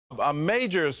a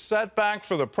major setback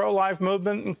for the pro-life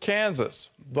movement in Kansas.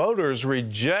 Voters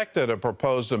rejected a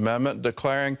proposed amendment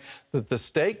declaring that the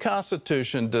state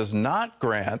constitution does not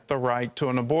grant the right to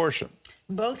an abortion.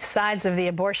 Both sides of the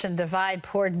abortion divide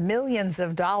poured millions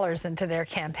of dollars into their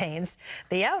campaigns.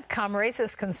 The outcome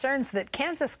raises concerns that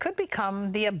Kansas could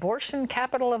become the abortion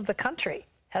capital of the country.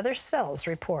 Heather Sells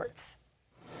reports.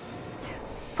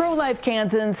 Pro-life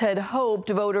Kansans had hoped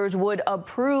voters would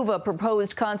approve a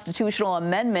proposed constitutional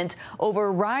amendment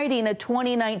overriding a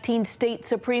 2019 state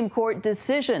Supreme Court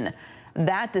decision.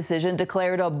 That decision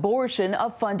declared abortion a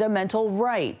fundamental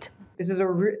right. This is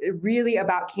really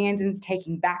about Kansans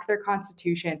taking back their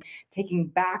constitution, taking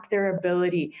back their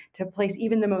ability to place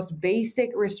even the most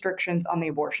basic restrictions on the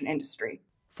abortion industry.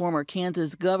 Former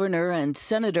Kansas Governor and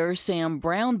Senator Sam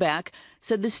Brownback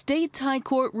said the state's high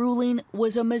court ruling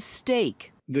was a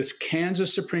mistake. This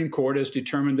Kansas Supreme Court has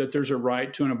determined that there's a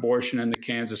right to an abortion in the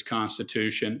Kansas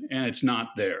Constitution, and it's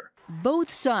not there.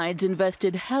 Both sides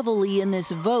invested heavily in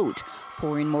this vote,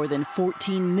 pouring more than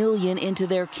 $14 million into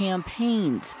their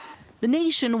campaigns. The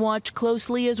nation watched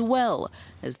closely as well,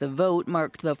 as the vote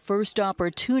marked the first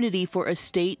opportunity for a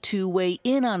state to weigh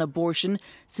in on abortion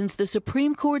since the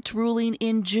Supreme Court's ruling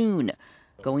in June.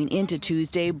 Going into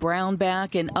Tuesday,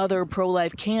 Brownback and other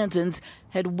pro-life Kansans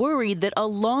had worried that a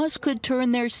loss could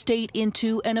turn their state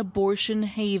into an abortion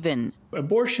haven.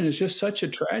 Abortion is just such a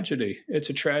tragedy. It's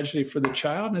a tragedy for the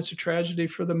child, and it's a tragedy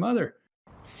for the mother.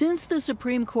 Since the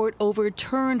Supreme Court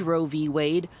overturned Roe v.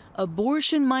 Wade,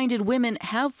 abortion-minded women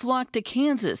have flocked to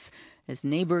Kansas, as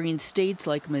neighboring states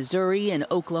like Missouri and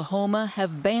Oklahoma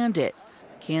have banned it.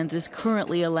 Kansas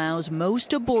currently allows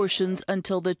most abortions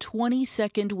until the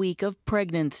 22nd week of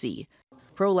pregnancy.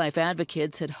 Pro-life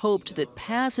advocates had hoped that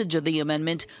passage of the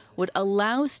amendment would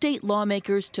allow state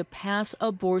lawmakers to pass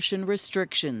abortion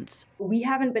restrictions. We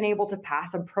haven't been able to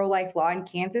pass a pro-life law in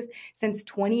Kansas since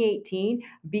 2018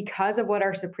 because of what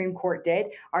our Supreme Court did.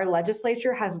 Our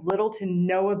legislature has little to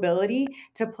no ability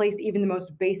to place even the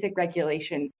most basic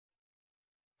regulations.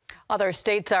 Other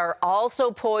states are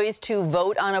also poised to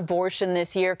vote on abortion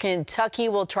this year. Kentucky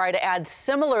will try to add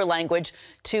similar language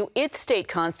to its state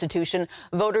constitution.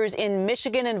 Voters in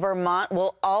Michigan and Vermont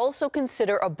will also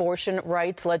consider abortion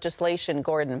rights legislation.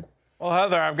 Gordon. Well,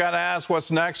 Heather, I've got to ask, what's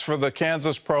next for the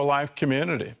Kansas pro-life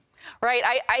community? Right.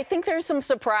 I think there's some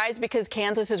surprise because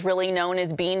Kansas is really known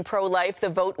as being pro-life. The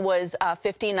vote was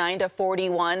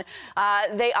 59-41.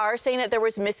 They are saying that there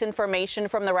was misinformation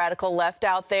from the radical left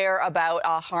out there about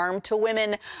harm to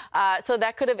women. So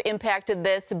that could have impacted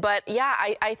this. But, yeah,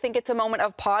 I think it's a moment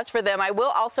of pause for them. I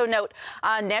will also note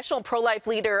national pro-life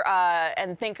leader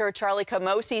and thinker Charlie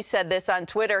Camosi said this on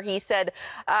Twitter. He said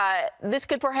this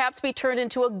could perhaps be turned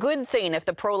into a good thing if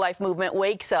the pro-life movement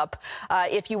wakes up.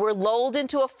 If you were lulled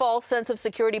into a false sense of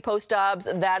security post-obs,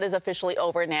 that is officially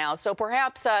over now. So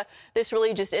perhaps this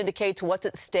really just indicates what's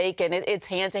at stake, and it's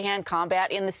hand-to-hand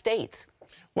combat in the states.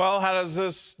 Well, how does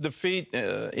this defeat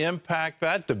impact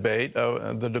that debate,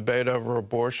 the debate over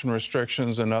abortion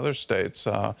restrictions in other states?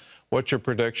 What's your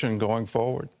prediction going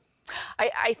forward?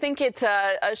 I think it's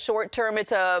a short term,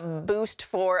 it's a boost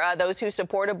for those who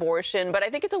support abortion, but I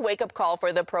think it's a wake-up call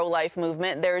for the pro-life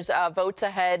movement. There's votes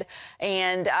ahead,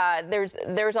 and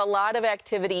there's a lot of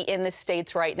activity in the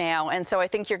states right now, and so I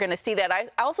think you're going to see that. I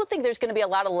also think there's going to be a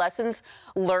lot of lessons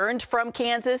learned from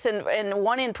Kansas, and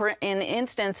one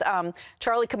instance,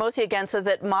 Charlie Camosi again says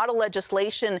that model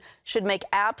legislation should make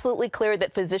absolutely clear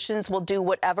that physicians will do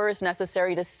whatever is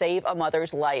necessary to save a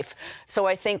mother's life. So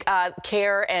I think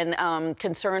care and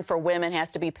concern for women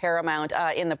has to be paramount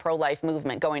in the pro-life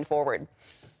movement going forward.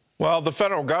 Well, the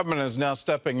federal government is now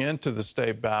stepping into the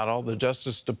state battle. The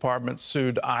Justice Department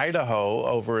sued Idaho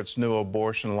over its new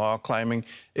abortion law, claiming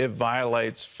it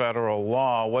violates federal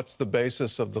law. What's the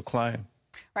basis of the claim?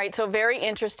 Right, so very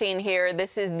interesting here.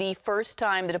 This is the first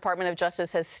time the Department of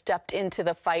Justice has stepped into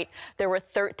the fight. There were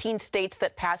 13 states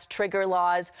that passed trigger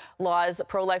laws,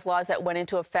 pro-life laws that went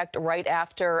into effect right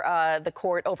after the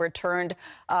court overturned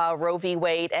Roe v.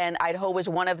 Wade, and Idaho was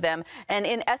one of them. And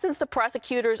in essence, the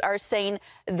prosecutors are saying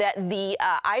that the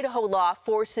Idaho law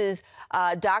forces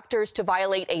doctors to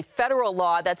violate a federal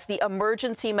law. That's the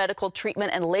Emergency Medical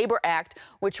Treatment and Labor Act,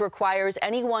 which requires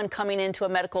anyone coming into a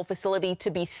medical facility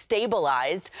to be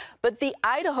stabilized. But the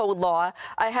Idaho law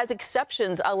has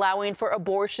exceptions allowing for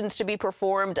abortions to be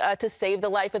performed to save the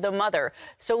life of the mother.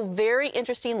 So very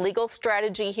interesting legal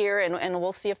strategy here, and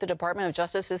we'll see if the Department of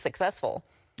Justice is successful.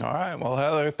 All right. Well,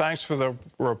 Heather, thanks for the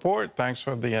report. Thanks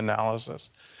for the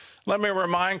analysis. Let me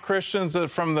remind Christians that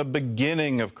from the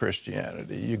beginning of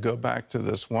Christianity, you go back to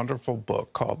this wonderful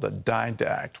book called the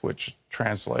Didact, which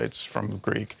translates from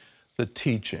Greek, the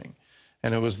teaching.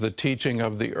 and it was the teaching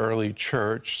of the early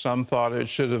church. Some thought it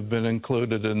should have been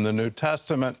included in the New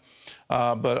Testament,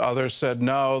 but others said,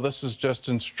 no, this is just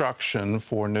instruction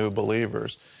for new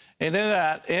believers. And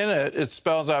in it, it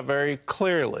spells out very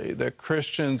clearly that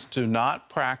Christians do not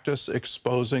practice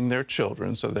exposing their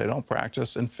children, so they don't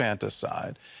practice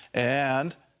infanticide,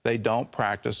 and they don't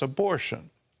practice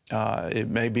abortion. It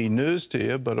may be news to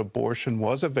you, but abortion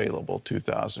was available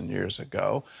 2,000 years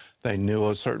ago. They knew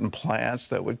of certain plants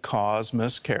that would cause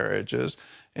miscarriages,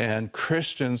 and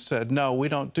Christians said, no, we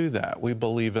don't do that. We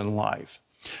believe in life.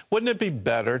 Wouldn't it be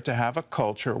better to have a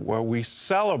culture where we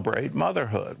celebrate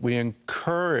motherhood? We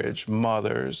encourage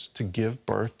mothers to give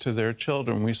birth to their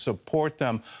children. We support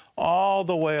them all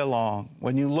the way along.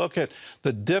 When you look at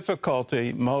the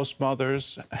difficulty most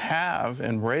mothers have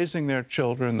in raising their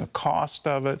children, the cost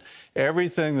of it,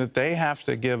 everything that they have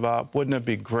to give up, wouldn't it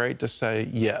be great to say,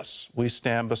 yes, we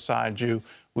stand beside you.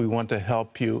 We want to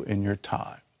help you in your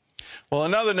time. Well,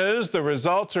 in other news, the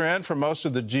results are in for most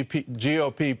of the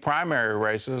GOP primary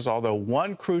races, although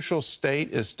one crucial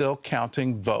state is still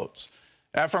counting votes.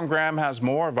 Ephraim Graham has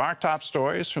more of our top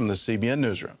stories from the CBN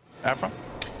Newsroom. Ephraim?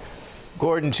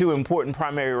 Gordon, two important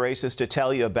primary races to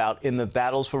tell you about in the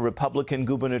battles for Republican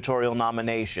gubernatorial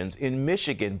nominations. In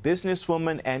Michigan,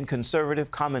 businesswoman and conservative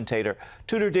commentator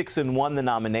Tudor Dixon won the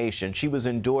nomination. She was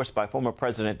endorsed by former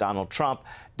President Donald Trump.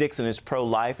 Dixon is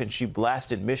pro-life, and she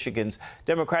blasted Michigan's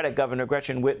Democratic Governor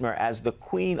Gretchen Whitmer as the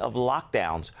queen of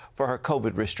lockdowns for her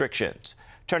COVID restrictions.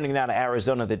 Turning now to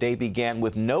Arizona, the day began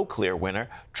with no clear winner.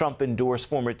 Trump endorsed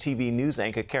former TV news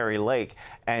anchor Kari Lake,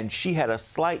 and she had a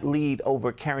slight lead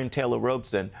over Karen Taylor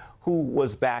Robson, who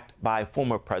was backed by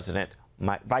former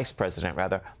Vice President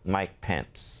Mike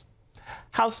Pence.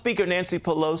 House Speaker Nancy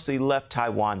Pelosi left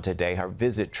Taiwan today. Her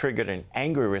visit triggered an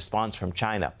angry response from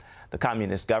China, the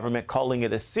communist government calling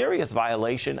it a serious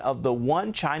violation of the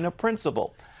One China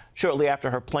principle. Shortly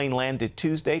after her plane landed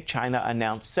Tuesday, China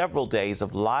announced several days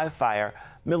of live-fire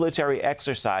military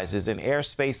exercises in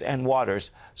airspace and waters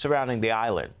surrounding the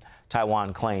island.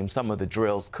 Taiwan claims some of the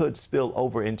drills could spill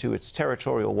over into its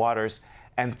territorial waters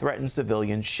and threaten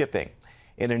civilian shipping.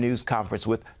 In a news conference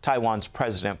with Taiwan's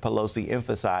president, Pelosi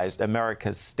emphasized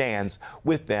America's stance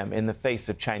with them in the face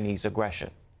of Chinese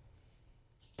aggression.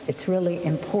 It's really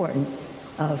important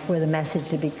for the message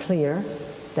to be clear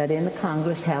that in the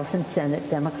Congress, House and Senate,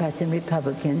 Democrats and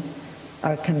Republicans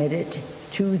are committed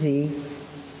to the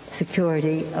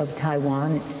security of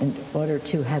Taiwan in order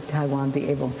to have Taiwan be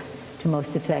able to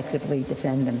most effectively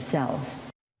defend themselves.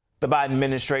 The Biden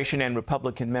administration and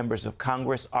Republican members of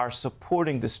Congress are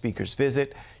supporting the speaker's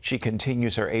visit. She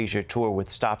continues her Asia tour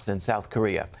with stops in South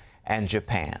Korea and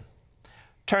Japan.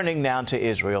 Turning now to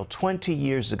Israel, 20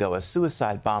 years ago, a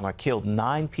suicide bomber killed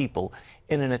 9 people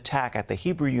in an attack at the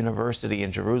Hebrew University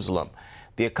in Jerusalem.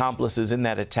 The accomplices in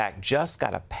that attack just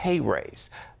got a pay raise,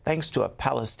 thanks to a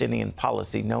Palestinian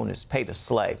policy known as pay to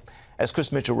slay. As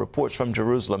Chris Mitchell reports from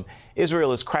Jerusalem,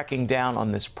 Israel is cracking down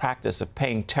on this practice of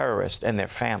paying terrorists and their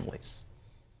families.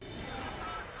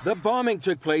 The bombing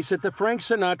took place at the Frank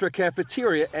Sinatra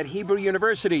cafeteria at Hebrew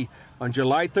University on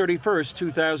July 31st,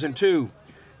 2002.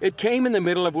 It came in the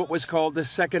middle of what was called the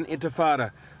Second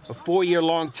Intifada, a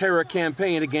 4-year-long terror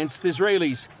campaign against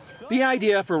Israelis. The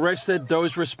IDF arrested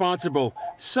those responsible,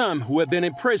 some who had been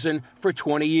in prison for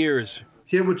 20 years.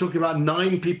 Here we're talking about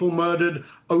 9 people murdered,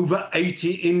 over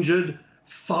 80 injured.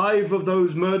 5 of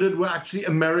those murdered were actually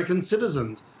American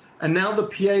citizens. And now the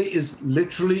PA is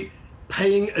literally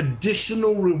paying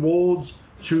additional rewards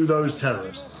to those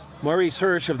terrorists. Maurice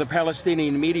Hirsch of the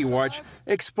Palestinian Media Watch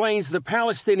explains the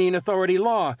Palestinian Authority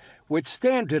law, which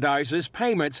standardizes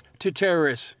payments to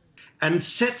terrorists. And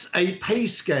sets a pay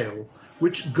scale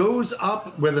which goes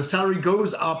up, where the salary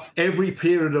goes up every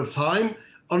period of time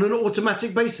on an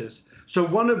automatic basis. So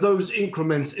one of those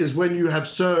increments is when you have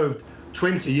served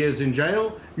 20 years in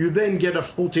jail, you then get a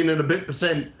 14 and a bit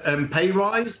 % pay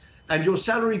rise, and your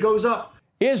salary goes up.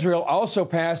 Israel also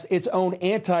passed its own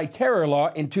anti-terror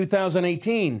law in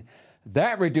 2018.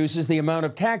 That reduces the amount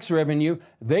of tax revenue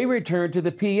they return to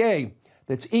the PA.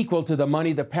 That's equal to the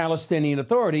money the Palestinian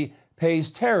Authority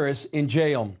pays terrorists in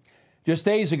jail. Just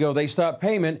days ago, they stopped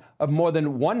payment of more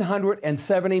than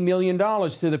 $170 million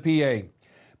to the PA.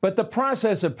 But the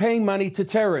process of paying money to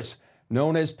terrorists,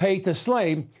 known as pay to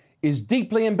slay, is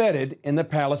deeply embedded in the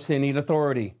Palestinian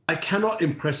Authority. I cannot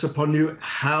impress upon you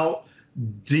how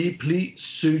deeply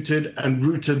suited and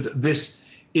rooted this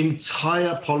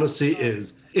entire policy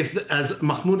is. If, as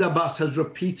Mahmoud Abbas has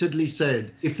repeatedly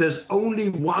said, if there's only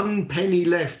 1 penny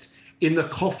left in the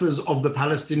coffers of the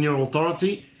Palestinian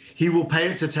Authority, he will pay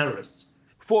it to terrorists.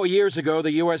 4 years ago,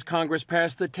 the U.S. Congress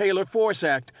passed the Taylor Force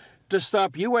Act to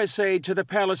stop U.S. aid to the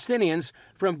Palestinians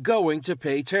from going to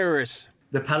pay terrorists.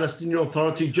 The Palestinian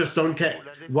Authority just don't care.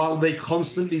 While they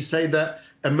constantly say that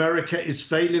America is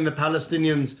failing the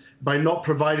Palestinians by not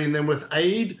providing them with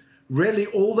aid, really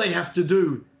all they have to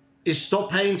do is stop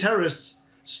paying terrorists,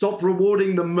 stop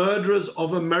rewarding the murderers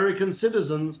of American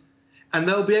citizens, and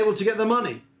they'll be able to get the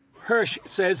money. Hirsch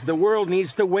says the world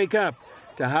needs to wake up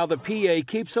to how the PA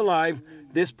keeps alive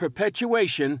this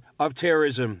perpetuation of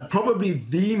terrorism. Probably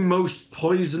the most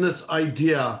poisonous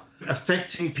idea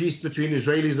affecting peace between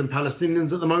Israelis and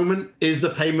Palestinians at the moment is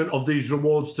the payment of these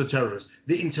rewards to terrorists.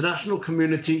 The international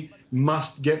community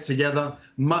must get together,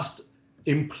 must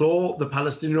implore the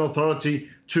Palestinian Authority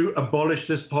to abolish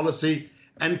this policy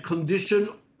and condition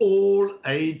all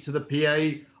aid to the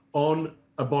PA on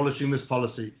abolishing this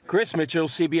policy. Chris Mitchell,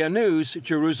 CBN News,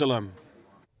 Jerusalem.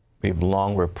 We've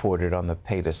long reported on the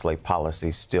pay-to-slay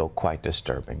policy, still quite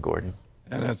disturbing, Gordon.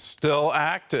 And it's still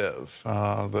active.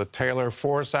 The Taylor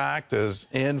Force Act is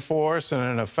in force and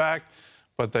in effect,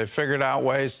 but they figured out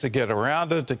ways to get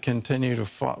around it, to continue to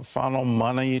funnel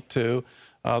money to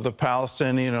the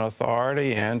Palestinian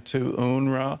Authority and to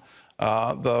UNRWA.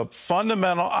 The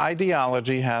fundamental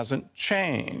ideology hasn't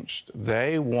changed.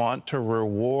 They want to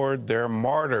reward their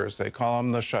martyrs. They call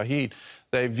them the Shaheed.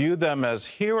 They view them as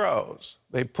heroes.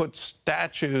 They put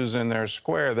statues in their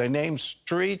square. They name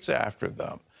streets after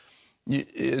them.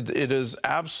 It is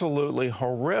absolutely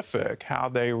horrific how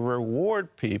they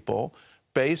reward people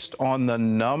based on the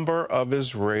number of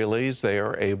Israelis they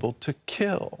are able to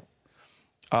kill.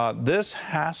 This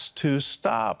has to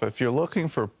stop. If you're looking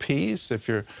for peace, if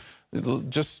you're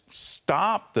just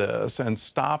stop this and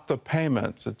stop the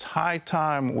payments. It's high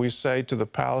time we say to the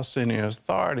Palestinian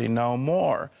Authority, no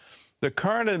more. The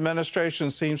current administration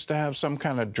seems to have some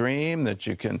kind of dream that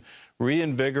you can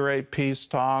reinvigorate peace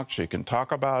talks, you can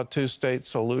talk about a two-state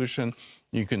solution,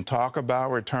 you can talk about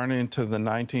returning to the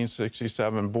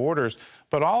 1967 borders,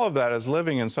 but all of that is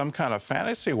living in some kind of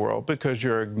fantasy world because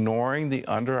you're ignoring the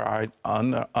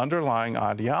underlying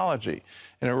ideology.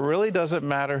 And it really doesn't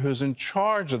matter who's in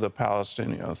charge of the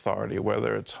Palestinian Authority,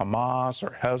 whether it's Hamas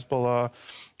or Hezbollah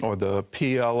or the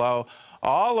PLO.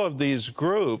 All of these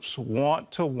groups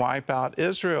want to wipe out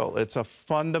Israel. It's a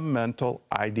fundamental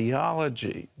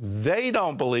ideology. They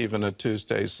don't believe in a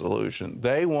two-state solution.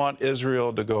 They want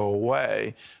Israel to go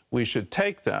away. We should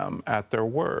take them at their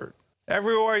word.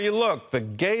 Everywhere you look, the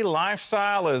gay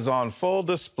lifestyle is on full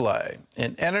display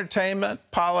in entertainment,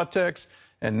 politics,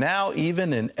 and now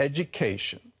even in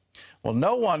education. Well,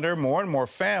 no wonder more and more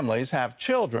families have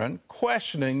children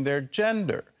questioning their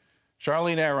gender.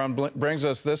 Charlene Aaron brings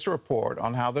us this report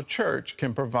on how the church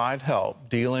can provide help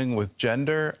dealing with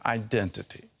gender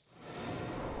identity.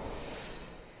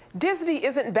 Disney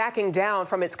isn't backing down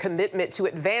from its commitment to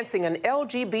advancing an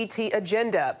LGBT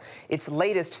agenda. Its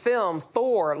latest film,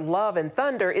 Thor: Love and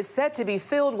Thunder, is said to be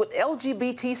filled with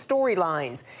LGBT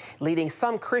storylines, leading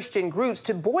some Christian groups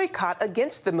to boycott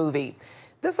against the movie.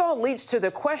 This all leads to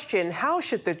the question, how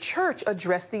should the church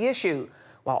address the issue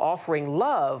while offering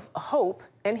love, hope,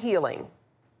 and healing?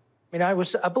 I mean, I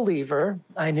was a believer.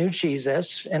 I knew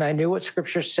Jesus, and I knew what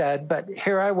Scripture said, but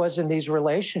here I was in these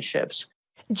relationships.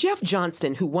 Jeff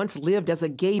Johnston, who once lived as a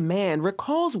gay man,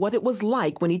 recalls what it was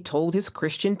like when he told his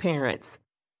Christian parents.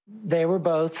 They were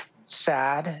both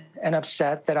sad and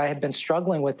upset that I had been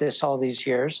struggling with this all these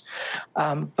years,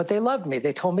 but they loved me.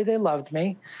 They told me they loved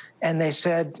me, and they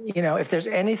said, you know, if there's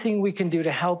anything we can do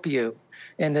to help you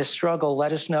in this struggle,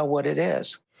 let us know what it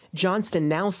is. Johnston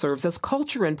now serves as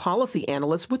culture and policy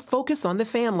analyst with Focus on the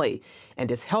Family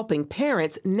and is helping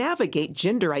parents navigate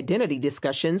gender identity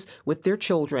discussions with their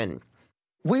children.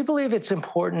 We believe it's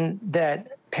important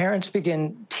that parents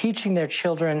begin teaching their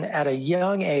children at a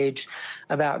young age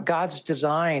about God's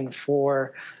design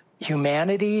for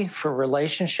humanity, for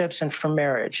relationships, and for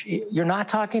marriage. You're not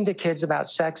talking to kids about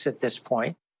sex at this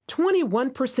point.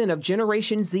 21% of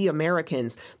Generation Z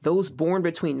Americans, those born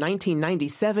between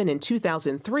 1997 and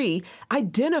 2003,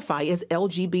 identify as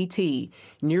LGBT,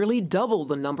 nearly double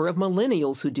the number of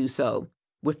millennials who do so.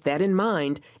 With that in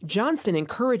mind, Johnston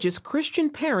encourages Christian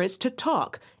parents to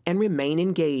talk and remain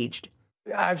engaged.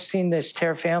 I've seen this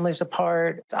tear families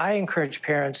apart. I encourage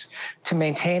parents to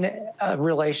maintain a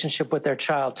relationship with their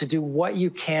child, to do what you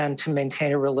can to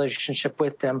maintain a relationship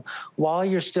with them while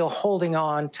you're still holding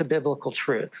on to biblical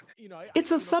truth.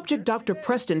 It's a subject Dr.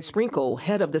 Preston Sprinkle,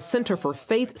 head of the Center for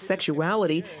Faith,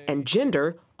 Sexuality, and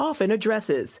Gender, often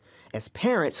addresses, as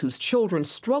parents whose children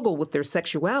struggle with their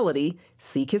sexuality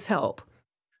seek his help.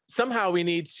 somehow we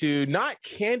need to not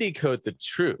candy coat the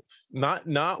truth,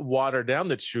 not water down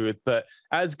the truth, but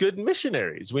as good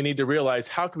missionaries, we need to realize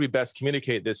how can we best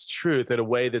communicate this truth in a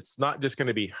way that's not just going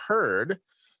to be heard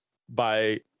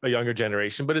by a younger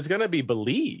generation, but is going to be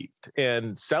believed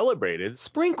and celebrated.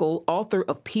 Sprinkle, author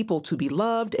of People to Be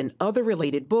Loved and other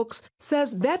related books,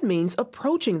 says that means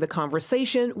approaching the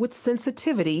conversation with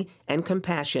sensitivity and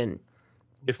compassion.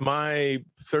 If my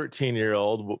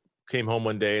 13-year-old came home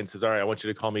one day and says, all right, I want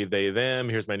you to call me they, them,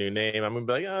 here's my new name, I'm gonna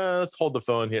be like, let's hold the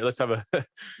phone here. Let's have a,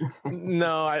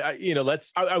 no,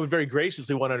 I would very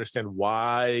graciously want to understand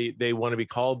why they want to be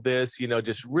called this,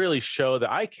 just really show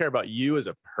that I care about you as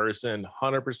a person,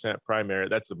 100% primary.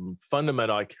 That's the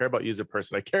fundamental. I care about you as a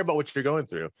person. I care about what you're going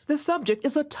through. The subject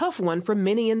is a tough one for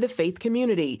many in the faith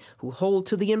community who hold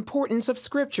to the importance of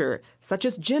scripture, such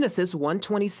as Genesis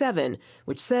 1:27,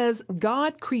 which says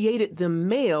God created them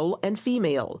male and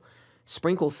female.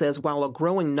 Sprinkle says while a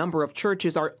growing number of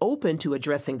churches are open to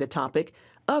addressing the topic,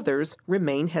 others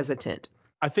remain hesitant.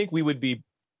 I think we would be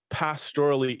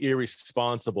pastorally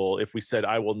irresponsible if we said,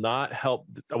 I will not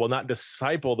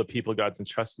disciple the people God's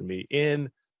entrusted me in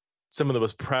some of the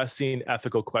most pressing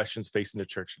ethical questions facing the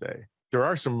church today. There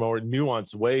are some more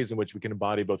nuanced ways in which we can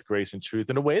embody both grace and truth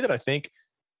in a way that I think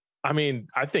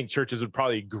churches would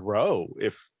probably grow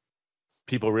if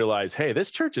people realize, hey,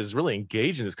 this church is really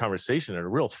engaged in this conversation in a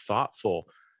real thoughtful,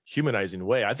 humanizing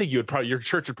way. I think your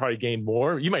church would probably gain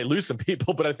more. You might lose some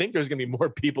people, but I think there's going to be more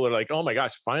people that are like, oh my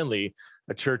gosh, finally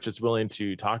a church is willing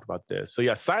to talk about this. So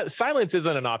yeah, silence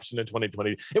isn't an option in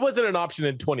 2020. It wasn't an option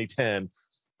in 2010,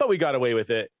 but we got away with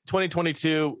it.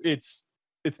 2022, it's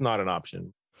not an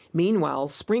option. Meanwhile,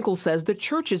 Sprinkle says the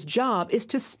church's job is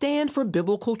to stand for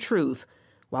biblical truth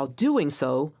while doing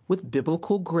so with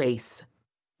biblical grace.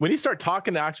 When you start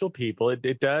talking to actual people,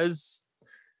 it does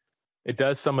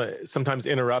sometimes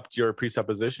interrupt your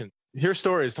presupposition. Hear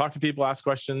stories, talk to people, ask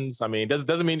questions. I mean, it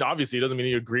doesn't mean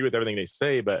you agree with everything they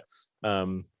say, but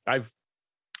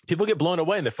people get blown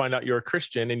away and they find out you're a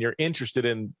Christian and you're interested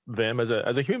in them as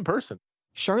a human person.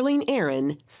 Charlene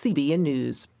Aaron, CBN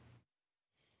News.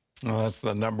 Well, that's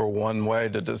the number one way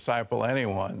to disciple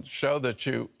anyone. Show that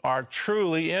you are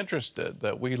truly interested,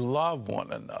 that we love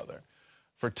one another.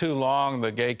 For too long,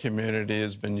 the gay community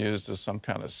has been used as some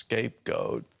kind of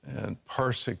scapegoat and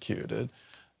persecuted.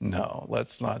 No,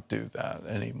 let's not do that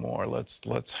anymore.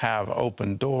 Let's have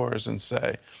open doors and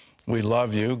say, we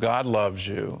love you, God loves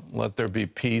you. Let there be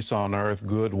peace on earth,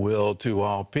 goodwill to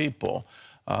all people.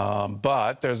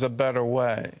 But there's a better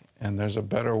way, and there's a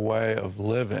better way of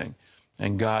living.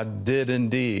 And God did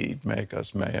indeed make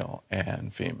us male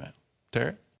and female.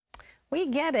 Terry? We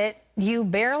get it. You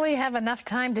barely have enough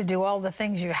time to do all the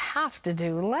things you have to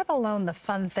do, let alone the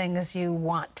fun things you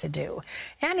want to do.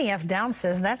 Annie F. Downs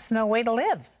says that's no way to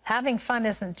live. Having fun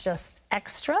isn't just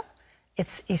extra,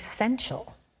 it's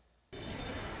essential.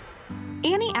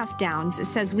 Annie F. Downs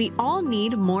says we all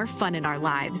need more fun in our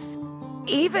lives.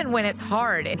 Even when it's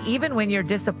hard and even when you're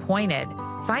disappointed,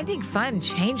 finding fun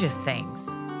changes things.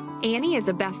 Annie is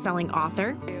a best-selling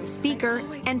author, speaker,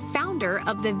 and founder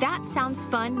of the That Sounds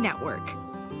Fun Network.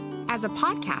 As a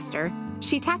podcaster,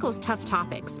 she tackles tough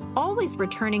topics, always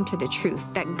returning to the truth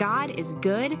that God is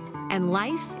good and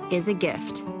life is a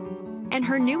gift. In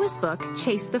her newest book,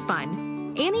 Chase the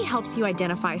Fun, Annie helps you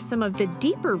identify some of the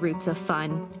deeper roots of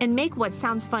fun and make what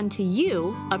sounds fun to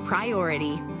you a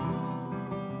priority.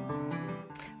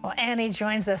 Well, Annie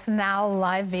joins us now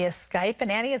live via Skype.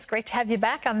 And Annie, it's great to have you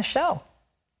back on the show.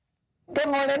 Good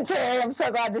morning, Terry. I'm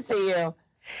so glad to see you.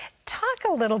 Talk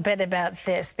a little bit about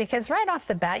this, because right off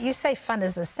the bat, you say fun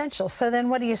is essential. So then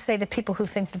what do you say to people who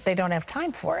think that they don't have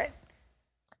time for it?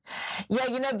 Yeah,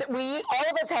 all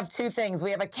of us have two things.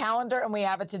 We have a calendar and we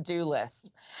have a to-do list.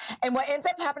 And what ends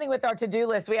up happening with our to-do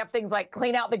list, we have things like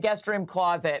clean out the guest room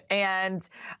closet and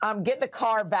get the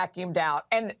car vacuumed out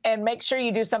and make sure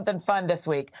you do something fun this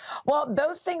week. Well,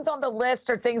 those things on the list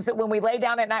are things that when we lay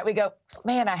down at night, we go,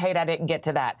 man, I didn't get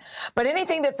to that. But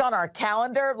anything that's on our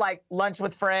calendar, like lunch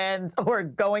with friends or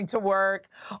going to work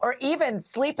or even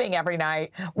sleeping every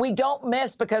night, we don't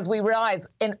miss because we realize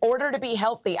in order to be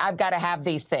healthy, I've got to have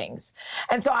these things.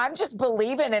 And so I'm just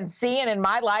believing and seeing in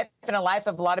my life and a life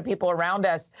of a lot of people around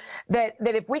us that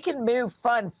if we can move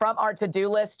fun from our to-do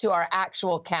list to our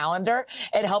actual calendar,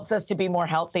 it helps us to be more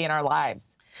healthy in our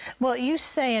lives. Well, you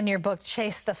say in your book,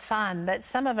 Chase the Fun, that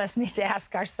some of us need to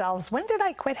ask ourselves, when did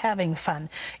I quit having fun?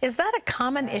 Is that a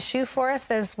common issue for us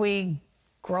as we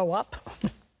grow up?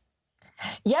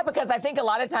 Yeah, because I think a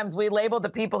lot of times we label the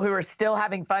people who are still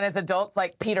having fun as adults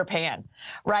like Peter Pan,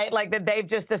 right? Like that they've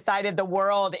just decided the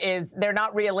world is, they're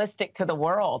not realistic to the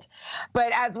world.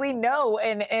 But as we know,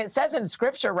 and it says in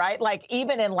scripture, right? Like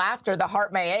even in laughter, the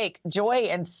heart may ache. Joy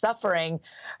and suffering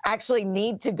actually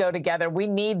need to go together. We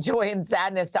need joy and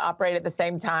sadness to operate at the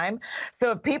same time.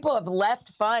 So if people have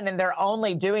left fun and they're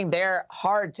only doing their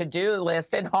hard to-do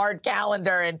list and hard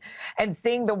calendar and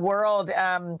seeing the world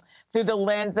through the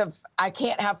lens of, I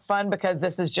can't have fun because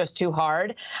this is just too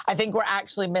hard, I think we're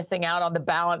actually missing out on the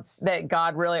balance that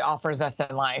God really offers us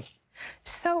in life.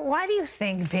 So why do you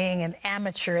think being an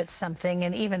amateur at something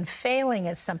and even failing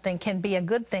at something can be a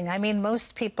good thing? I mean,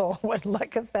 most people would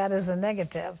look at that as a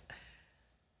negative.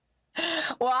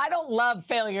 Well, I don't love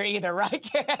failure either, right?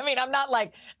 I mean, I'm not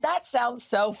like, that sounds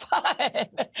so fun.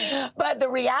 But the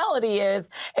reality is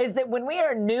that when we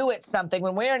are new at something,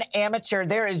 when we're an amateur,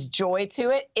 there is joy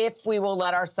to it if we will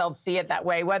let ourselves see it that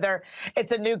way, whether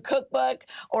it's a new cookbook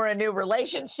or a new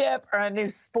relationship or a new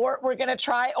sport we're going to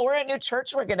try or a new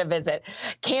church we're going to visit.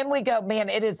 Can we go, man,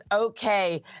 it is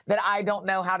okay that I don't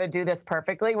know how to do this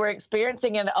perfectly. We're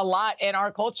experiencing it a lot in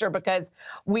our culture because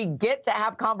we get to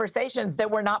have conversations that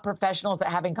we're not professionals at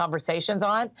having conversations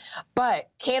on, but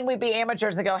can we be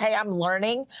amateurs and go, hey, I'm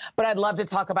learning, but I'd love to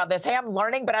talk about this. Hey, I'm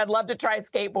learning, but I'd love to try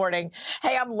skateboarding.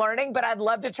 Hey, I'm learning, but I'd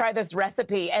love to try this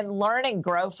recipe, and learn and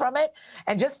grow from it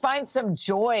and just find some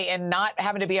joy in not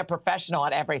having to be a professional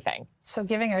at everything. So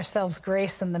giving ourselves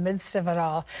grace in the midst of it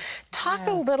all. Talk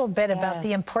a little bit about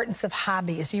the importance of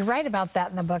hobbies. You write about that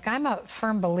in the book. I'm a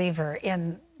firm believer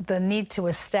in the need to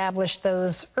establish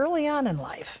those early on in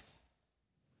life.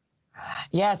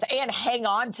 Yes, and hang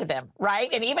on to them, right?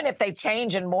 And even if they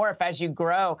change and morph as you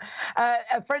grow.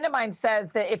 A friend of mine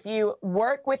says that if you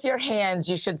work with your hands,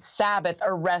 you should Sabbath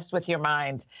or rest with your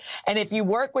mind. And if you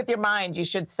work with your mind, you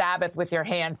should Sabbath with your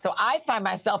hands. So I find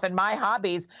myself in my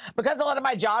hobbies, because a lot of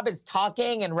my job is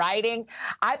talking and writing,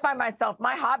 I find myself,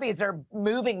 my hobbies are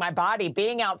moving my body,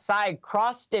 being outside,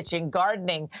 cross-stitching,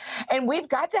 gardening. And we've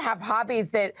got to have hobbies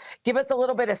that give us a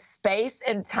little bit of space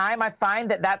and time. I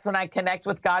find that that's when I connect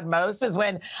with God most, is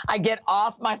when I get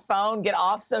off my phone, get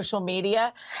off social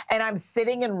media, and I'm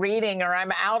sitting and reading, or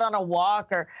I'm out on a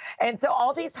walk, and so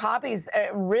all these hobbies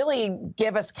really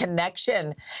give us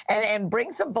connection and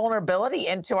bring some vulnerability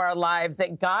into our lives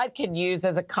that God can use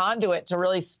as a conduit to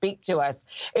really speak to us.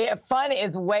 Fun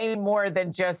is way more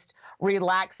than just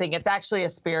relaxing. It's actually a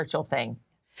spiritual thing.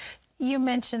 You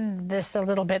mentioned this a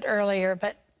little bit earlier,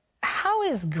 but how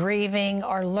is grieving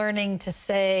or learning to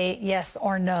say yes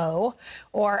or no,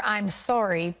 or I'm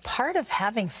sorry, part of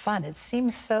having fun? It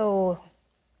seems so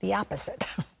the opposite.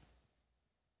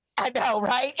 I know,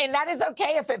 right? And that is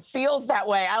okay if it feels that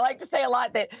way. I like to say a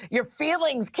lot that your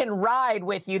feelings can ride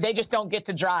with you. They just don't get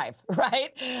to drive, right?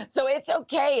 So it's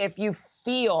okay if you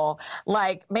feel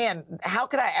like, man, how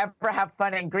could I ever have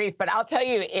fun in grief? But I'll tell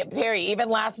you, Perry, even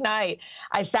last night,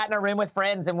 I sat in a room with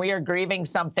friends and we are grieving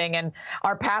something, and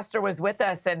our pastor was with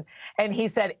us, and he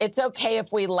said, it's okay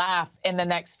if we laugh in the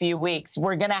next few weeks.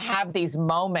 We're going to have these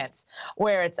moments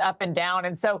where it's up and down.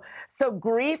 And so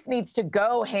grief needs to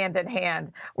go hand in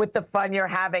hand with the fun you're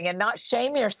having, and not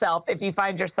shame yourself if you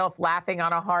find yourself laughing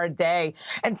on a hard day,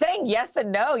 and saying yes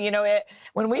and no. You know,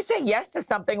 when we say yes to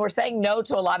something, we're saying no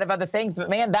to a lot of other things. But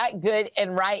man, that good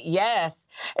and right yes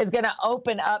is going to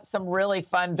open up some really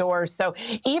fun doors. So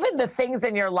even the things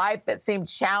in your life that seem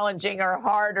challenging or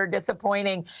hard or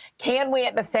disappointing, can we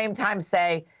at the same time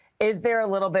say, is there a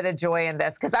little bit of joy in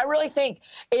this? Because I really think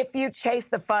if you chase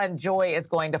the fun, joy is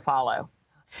going to follow.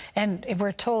 And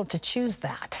we're told to choose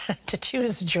that, to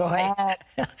choose joy.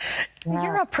 Yeah.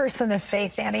 You're a person of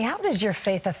faith, Annie. How does your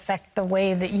faith affect the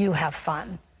way that you have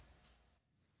fun?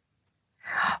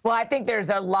 Well, I think there's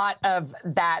a lot of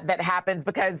that happens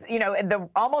because, you know,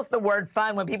 almost the word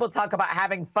fun, when people talk about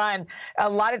having fun, a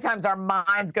lot of times our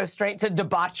minds go straight to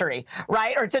debauchery,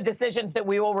 right? Or to decisions that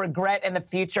we will regret in the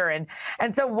future.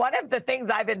 And so one of the things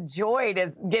I've enjoyed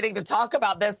is getting to talk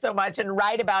about this so much and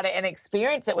write about it and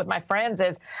experience it with my friends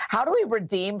is, how do we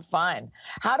redeem fun?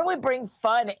 How do we bring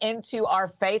fun into our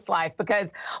faith life?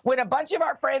 Because when a bunch of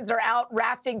our friends are out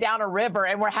rafting down a river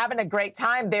and we're having a great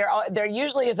time, there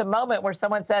usually is a moment where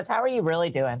someone says, how are you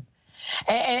really doing?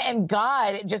 And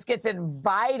God just gets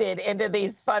invited into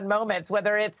these fun moments,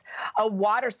 whether it's a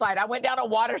water slide. I went down a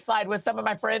water slide with some of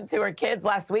my friends who are kids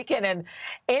last weekend, and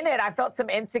in it, I felt some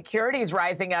insecurities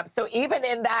rising up. So even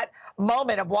in that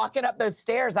moment of walking up those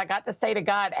stairs, I got to say to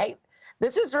God, hey,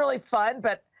 this is really fun,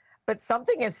 but but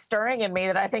something is stirring in me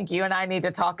that I think you and I need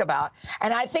to talk about.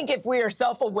 And I think if we are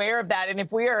self-aware of that, and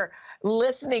if we are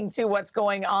listening to what's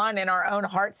going on in our own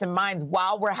hearts and minds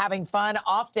while we're having fun,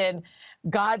 often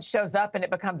God shows up and it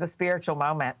becomes a spiritual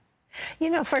moment. You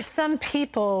know, for some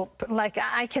people, like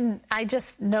I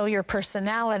just know your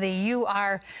personality. You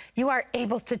are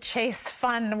able to chase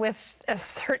fun with a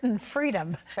certain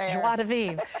freedom, joie de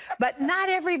vivre. But not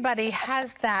everybody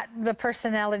has the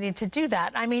personality to do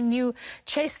that. I mean, you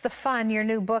chase the fun. Your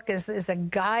new book is a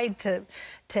guide to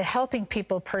helping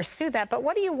people pursue that. But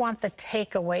what do you want the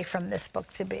takeaway from this book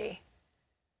to be?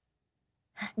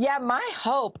 Yeah, my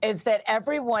hope is that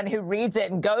everyone who reads it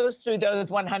and goes through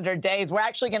those 100 days, we're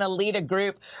actually going to lead a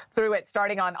group through it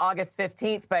starting on August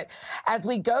 15th. But as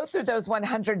we go through those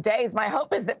 100 days, my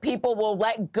hope is that people will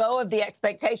let go of the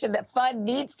expectation that fun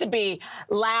needs to be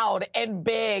loud and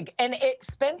big and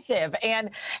expensive.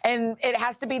 And it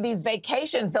has to be these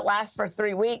vacations that last for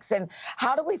 3 weeks. And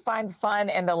how do we find fun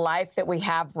in the life that we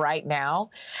have right now?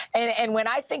 And when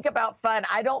I think about fun,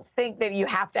 I don't think that you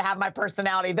have to have my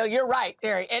personality, though you're right.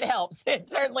 It helps. It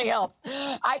certainly helps.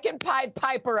 I can Pied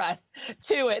Piper us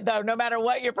to it, though, no matter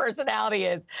what your personality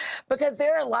is, because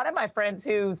there are a lot of my friends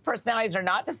whose personalities are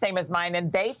not the same as mine,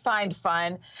 and they find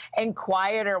fun in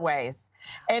quieter ways.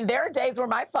 And there are days where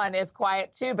my fun is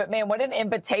quiet, too. But, man, what an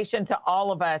invitation to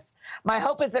all of us. My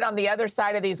hope is that on the other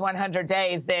side of these 100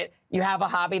 days that you have a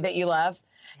hobby that you love.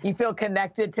 You feel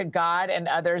connected to God and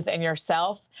others and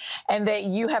yourself, and that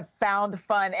you have found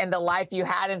fun in the life you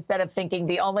had instead of thinking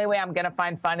the only way I'm going to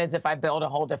find fun is if I build a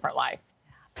whole different life.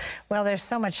 Well, there's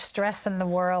so much stress in the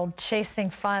world. Chasing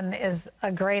fun is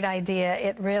a great idea.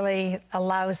 It really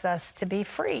allows us to be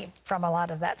free from a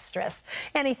lot of that stress.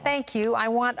 Annie, thank you. I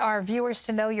want our viewers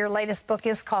to know your latest book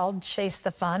is called Chase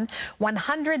the Fun,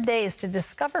 100 Days to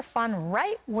Discover Fun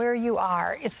Right Where You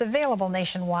Are. It's available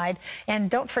nationwide. And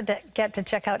don't forget to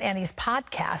check out Annie's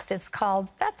podcast. It's called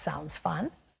That Sounds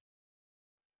Fun.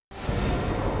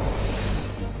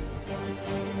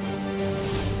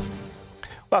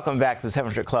 Welcome back to the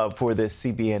 700 Club for this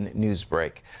CBN News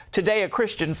Break. Today, a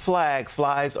Christian flag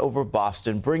flies over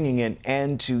Boston, bringing an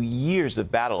end to years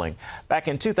of battling. Back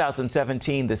in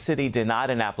 2017, the city denied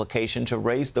an application to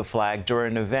raise the flag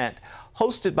during an event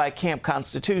hosted by Camp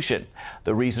Constitution.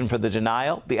 The reason for the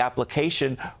denial? The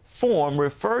application form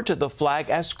referred to the flag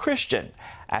as Christian.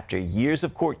 After years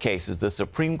of court cases, the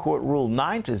Supreme Court ruled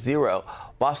 9-0.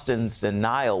 Boston's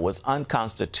denial was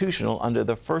unconstitutional under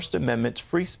the First Amendment's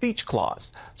free speech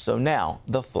clause. So now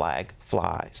the flag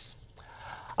flies.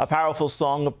 A powerful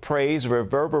song of praise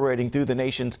reverberating through the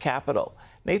nation's capital.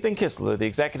 Nathan Kistler, the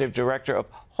executive director of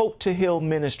Hope to Heal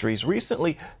Ministries,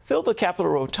 recently filled the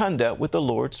Capitol Rotunda with the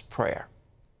Lord's Prayer.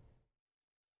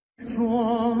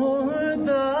 For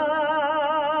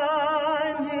thine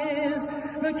is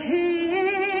the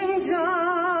kingdom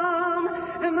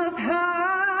and the power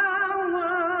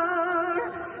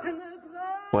and the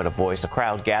glory. What a voice. A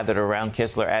crowd gathered around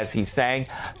Kistler as he sang,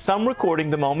 some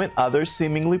recording the moment, others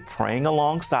seemingly praying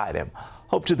alongside him.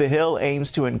 Hope to the Hill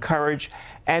aims to encourage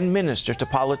and minister to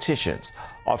politicians,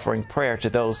 offering prayer to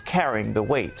those carrying the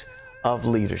weight of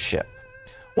leadership.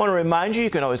 Want to remind you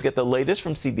can always get the latest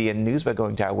from CBN News by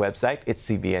going to our website. It's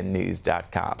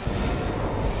cbnnews.com.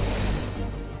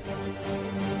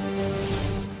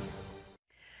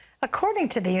 According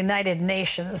to the United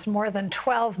Nations, more than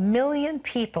 12 million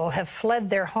people have fled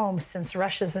their homes since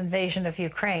Russia's invasion of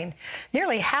Ukraine.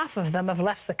 Nearly half of them have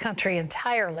left the country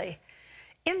entirely.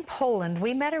 In Poland,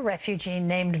 we met a refugee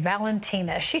named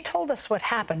Valentina. She told us what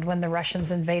happened when the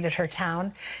Russians invaded her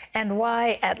town and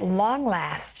why, at long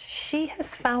last, she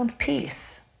has found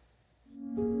peace.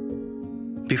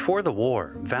 Before the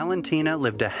war, Valentina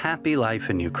lived a happy life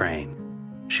in Ukraine.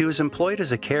 She was employed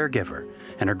as a caregiver,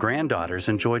 and her granddaughters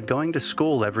enjoyed going to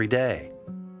school every day.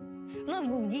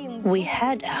 We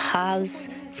had a house,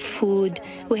 food,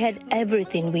 we had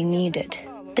everything we needed.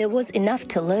 There was enough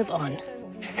to live on.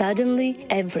 Suddenly,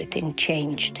 everything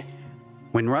changed.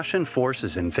 When Russian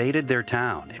forces invaded their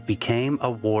town, it became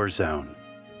a war zone.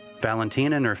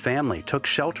 Valentina and her family took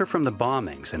shelter from the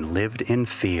bombings and lived in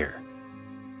fear.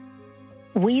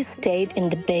 We stayed in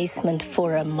the basement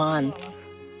for a month.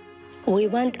 We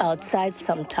went outside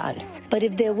sometimes, but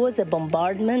if there was a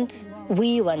bombardment,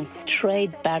 we went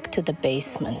straight back to the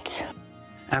basement.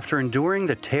 After enduring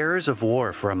the terrors of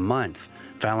war for a month,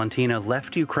 Valentina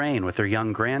left Ukraine with her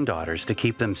young granddaughters to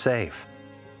keep them safe.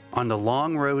 On the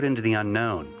long road into the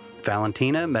unknown,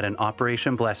 Valentina met an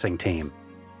Operation Blessing team.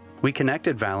 We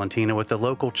connected Valentina with the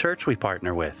local church we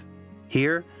partner with.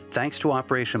 Here, thanks to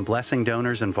Operation Blessing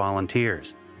donors and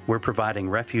volunteers, we're providing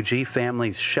refugee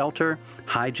families shelter,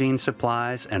 hygiene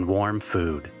supplies, and warm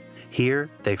food. Here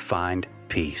they find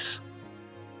peace.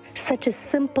 Such a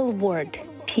simple word,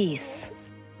 peace.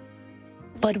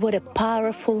 But what a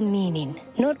powerful meaning,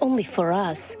 not only for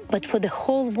us, but for the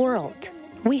whole world.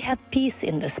 We have peace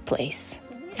in this place.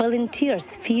 Volunteers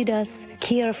feed us,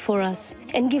 care for us,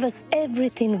 and give us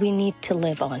everything we need to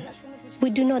live on. We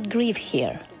do not grieve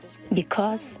here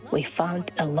because we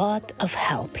found a lot of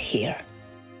help here.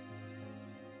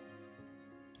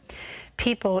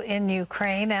 People in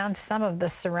Ukraine and some of the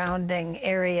surrounding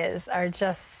areas are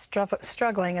just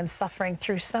struggling and suffering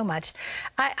through so much.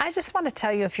 I just want to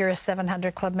tell you, if you're a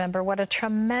 700 Club member, what a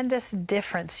tremendous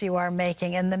difference you are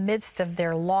making in the midst of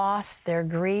their loss, their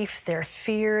grief, their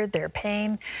fear, their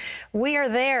pain. We are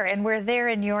there, and we're there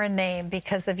in your name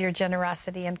because of your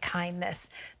generosity and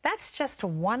kindness. That's just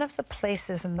one of the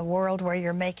places in the world where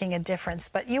you're making a difference,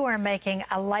 but you are making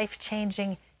a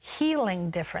life-changing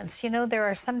healing difference. You know, there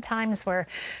are some times where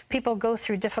people go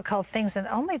through difficult things and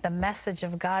only the message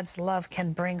of God's love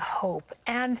can bring hope.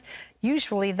 And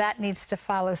usually that needs to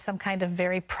follow some kind of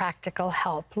very practical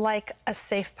help, like a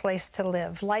safe place to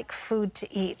live, like food to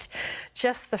eat,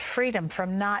 just the freedom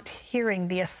from not hearing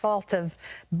the assault of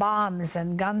bombs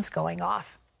and guns going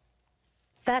off.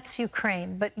 That's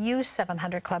Ukraine, but you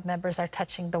 700 Club members are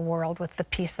touching the world with the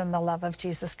peace and the love of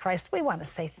Jesus Christ. We want to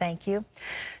say thank you.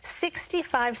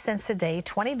 65 cents a day,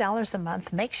 $20 a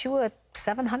month makes you a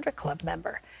 700 Club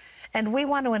member. And we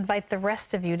want to invite the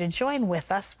rest of you to join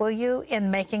with us, will you,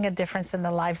 in making a difference in the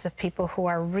lives of people who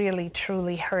are really,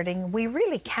 truly hurting. We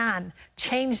really can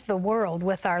change the world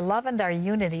with our love and our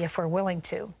unity if we're willing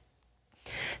to.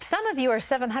 Some of you are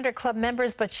 700 Club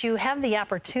members, but you have the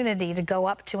opportunity to go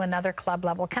up to another club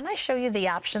level. Can I show you the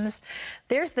options?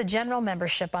 There's the general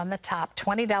membership on the top,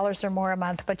 $20 or more a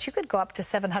month, but you could go up to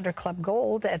 700 Club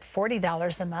Gold at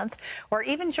 $40 a month, or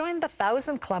even join the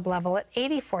 1,000 Club level at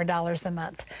 $84 a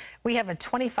month. We have a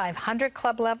 2,500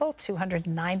 Club level,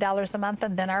 $209 a month,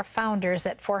 and then our founders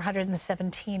at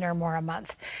 $417 or more a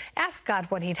month. Ask God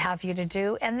what He'd have you to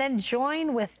do, and then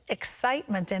join with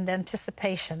excitement and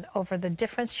anticipation over the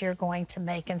difference you're going to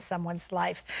make in someone's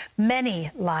life.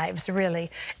 Many lives, really.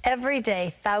 Every day,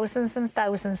 thousands and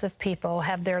thousands of people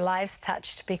have their lives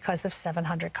touched because of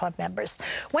 700 Club members.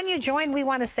 When you join, we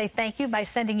want to say thank you by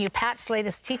sending you Pat's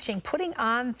latest teaching, Putting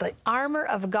on the Armor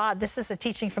of God. This is a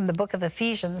teaching from the book of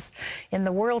Ephesians. In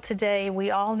the world today,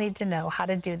 we all need to know how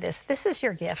to do this. This is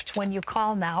your gift when you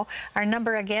call now. Our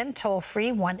number again,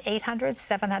 toll-free,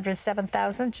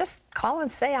 1-800-700-7000. Just call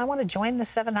and say, I want to join the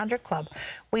 700 Club.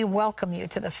 We welcome you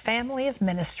to the family of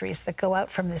ministries that go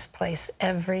out from this place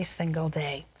every single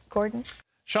day. Gordon?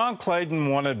 Sean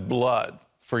Clayton wanted blood.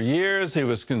 For years, he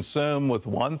was consumed with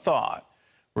one thought: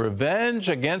 revenge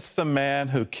against the man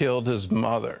who killed his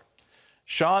mother.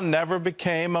 Sean never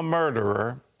became a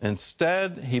murderer.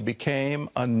 Instead, he became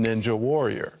a ninja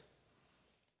warrior.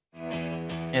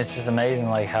 It's just amazing,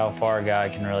 like, how far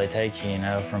God can really take you, you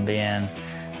know, from being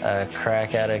a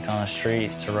crack addict on the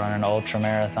streets to running ultra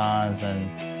marathons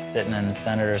and sitting in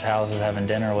senators' houses having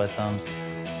dinner with them.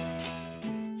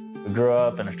 We grew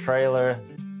up in a trailer.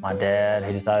 My dad,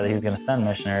 he decided he was going to send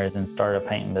missionaries and start a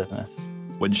painting business.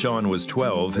 When Sean was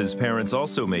 12, his parents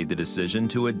also made the decision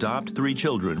to adopt 3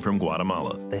 children from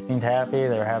Guatemala. They seemed happy.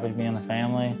 They were happy to be in the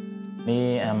family.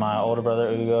 Me and my older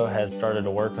brother, Hugo, had started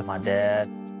to work with my dad.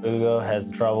 Hugo has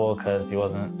trouble because he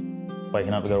wasn't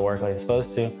waking up to go to work like he was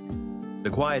supposed to. The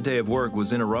quiet day of work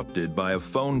was interrupted by a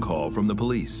phone call from the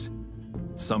police.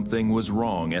 Something was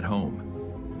wrong at home.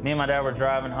 Me and my dad were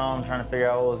driving home trying to figure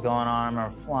out what was going on. I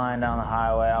remember flying down the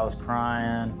highway. I was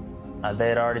crying. They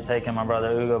had already taken my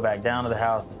brother Hugo back down to the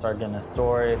house to start getting his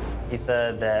story. He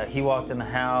said that he walked in the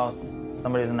house.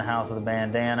 Somebody was in the house with a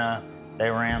bandana. They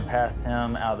ran past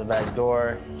him out the back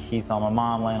door. He saw my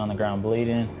mom laying on the ground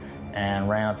bleeding and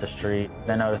ran up the street.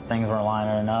 They noticed things weren't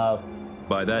lining up.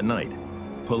 By that night,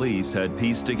 police had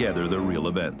pieced together the real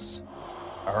events.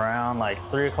 Around like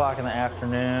 3 o'clock in the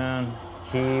afternoon,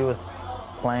 he was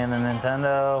playing the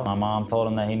Nintendo. My mom told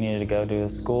him that he needed to go to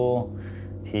his school.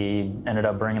 He ended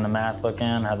up bringing the math book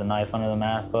in, had the knife under the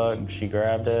math book, and she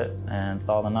grabbed it and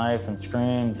saw the knife and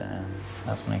screamed, and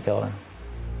that's when he killed her.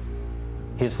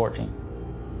 He was 14.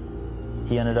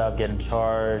 He ended up getting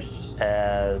charged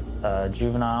as a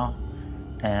juvenile,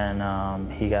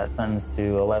 and he got sentenced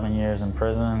to 11 years in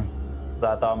prison.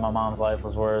 I thought my mom's life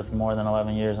was worth more than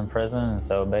 11 years in prison, and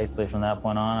so basically from that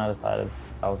point on, I decided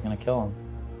I was gonna kill him.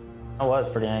 I was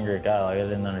a pretty angry guy, like I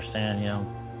didn't understand, you know.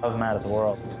 I was mad at the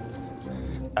world.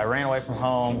 I ran away from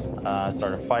home, I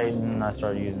started fighting, I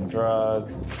started using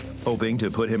drugs. Hoping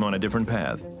to put him on a different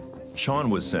path, Sean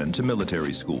was sent to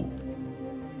military school.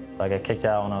 So I got kicked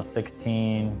out when I was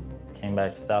 16, came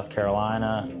back to South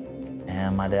Carolina,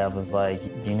 And my dad was like,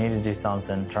 you need to do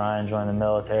something, try and join the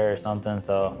military or something.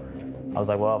 So I was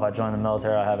like, well, if I join the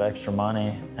military, I'll have extra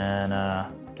money and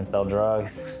can sell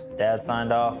drugs. Dad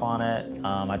signed off on it.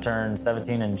 I turned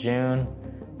 17 in June,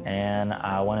 and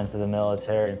I went into the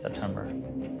military in September.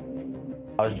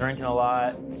 I was drinking a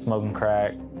lot, smoking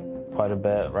crack quite a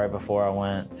bit right before I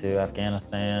went to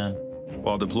Afghanistan.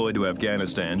 While deployed to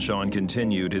Afghanistan, Sean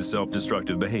continued his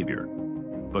self-destructive behavior.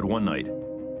 But one night,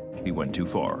 he went too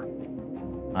far.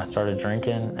 I started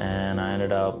drinking, and I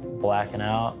ended up blacking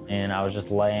out, and I was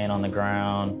just laying on the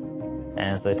ground.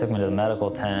 And so they took me to the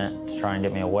medical tent to try and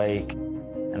get me awake.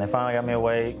 And they finally got me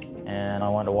awake, and I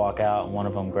went to walk out, and one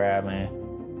of them grabbed me.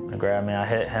 They grabbed me, I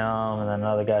hit him, and then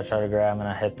another guy tried to grab me, and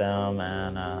I hit them,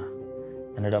 and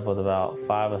ended up with about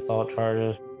 5 assault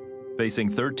charges. Facing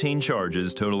 13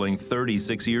 charges totaling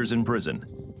 36 years in prison,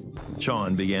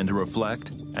 Sean began to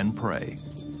reflect and pray.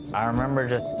 I remember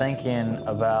just thinking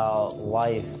about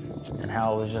life and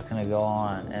how it was just gonna go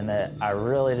on, and that I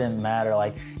really didn't matter.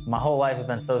 Like, my whole life had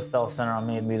been so self-centered on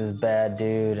me to be this bad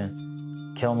dude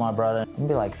and kill my brother. I'm gonna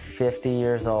be like 50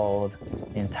 years old.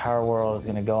 The entire world is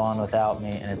gonna go on without me,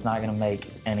 and it's not gonna make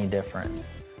any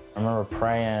difference. I remember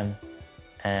praying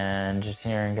and just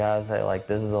hearing God say, like,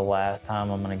 this is the last time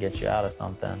I'm gonna get you out of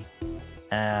something.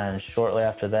 And shortly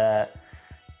after that,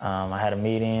 I had a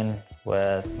meeting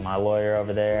with my lawyer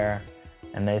over there,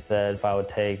 and they said if I would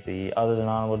take the other than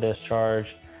honorable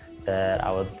discharge, that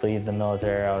I would leave the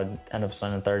military. I would end up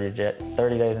spending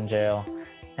 30 days in jail,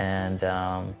 and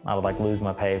I would like lose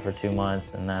my pay for 2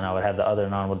 months, and then I would have the other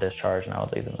than honorable discharge, and I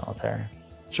would leave the military.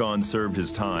 Sean served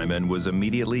his time and was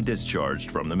immediately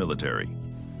discharged from the military.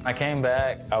 I came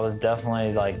back, I was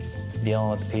definitely like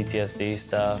dealing with the PTSD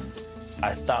stuff.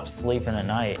 I stopped sleeping at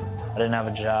night. I didn't have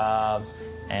a job,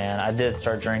 and I did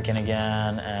start drinking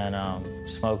again and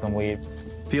smoking weed.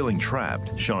 Feeling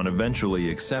trapped, Sean eventually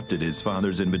accepted his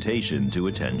father's invitation to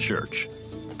attend church.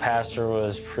 The pastor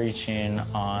was preaching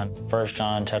on 1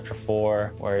 John chapter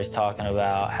 4, where he's talking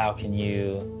about how can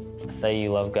you say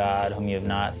you love God whom you have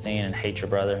not seen and hate your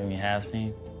brother whom you have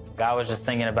seen. I was just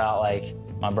thinking about like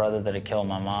my brother that had killed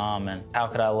my mom, and how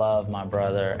could I love my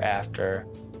brother after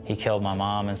he killed my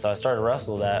mom? And so I started to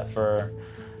wrestle with that for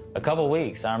a couple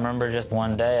weeks. I remember just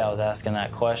one day I was asking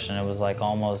that question. It was like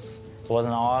almost, it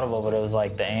wasn't audible, but it was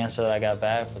like the answer that I got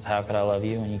back was, how could I love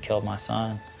you when you killed my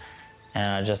son? And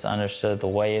I just understood the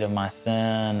weight of my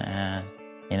sin, and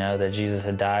you know, that Jesus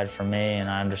had died for me, and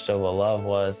I understood what love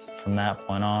was from that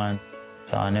point on.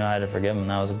 So I knew I had to forgive him.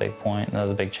 That was a big point, and that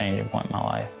was a big changing point in my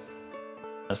life.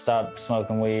 I stopped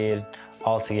smoking weed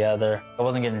altogether. I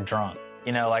wasn't getting drunk.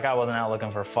 You know, like I wasn't out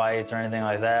looking for fights or anything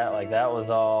like that. Like that was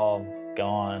all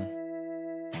gone.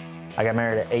 I got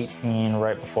married at 18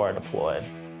 right before I deployed.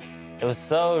 It was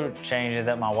so changing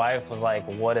that my wife was like,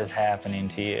 what is happening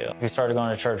to you? We started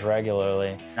going to church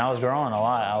regularly, and I was growing a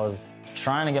lot. I was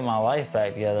trying to get my life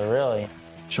back together, really.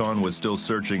 Sean was still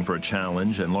searching for a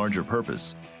challenge and larger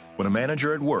purpose when a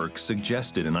manager at work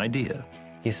suggested an idea.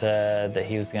 He said that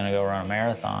he was gonna go run a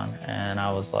marathon, and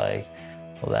I was like,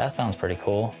 well, that sounds pretty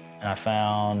cool. And I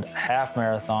found half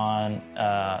marathon,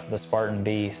 the Spartan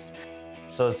Beast.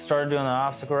 So I started doing the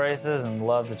obstacle races and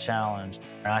loved the challenge.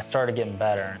 And I started getting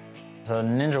better. So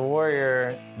Ninja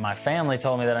Warrior, my family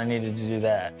told me that I needed to do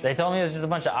that. They told me it was just a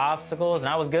bunch of obstacles, and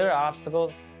I was good at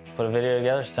obstacles. Put a video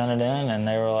together, sent it in, and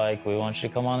they were like, we want you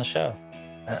to come on the show.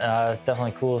 It's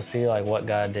definitely cool to see like what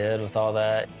God did with all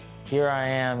that. Here I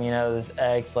am, you know, this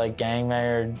ex like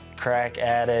gang-married crack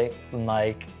addict, and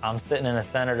like I'm sitting in a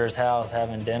senator's house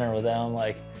having dinner with them.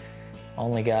 Like,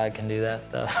 only God can do that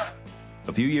stuff.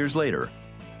 A few years later,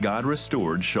 God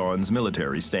restored Sean's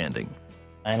military standing.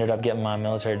 I ended up getting my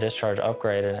military discharge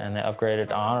upgraded, and they upgraded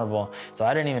to honorable. So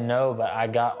I didn't even know, but I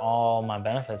got all my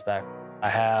benefits back. I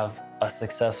have a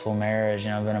successful marriage. You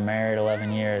know, I've been married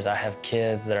 11 years. I have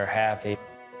kids that are happy.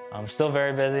 I'm still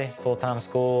very busy, full-time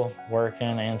school,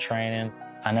 working and training.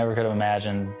 I never could have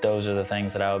imagined those are the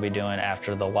things that I would be doing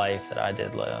after the life that I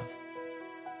did live.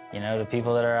 You know, the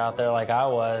people that are out there like I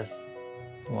was,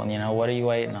 well, you know, what are you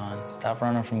waiting on? Stop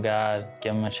running from God,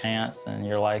 give him a chance, and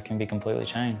your life can be completely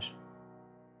changed.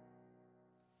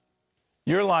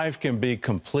 Your life can be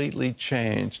completely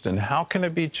changed. And how can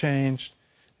it be changed?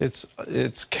 It's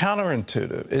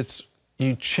counterintuitive. It's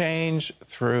you change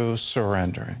through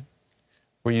surrendering,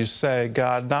 where you say,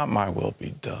 God, not my will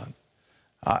be done.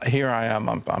 Here I am,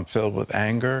 I'm filled with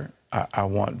anger. I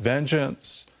want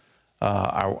vengeance.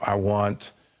 I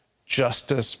want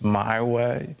justice my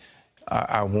way.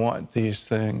 I want these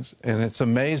things. And it's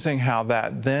amazing how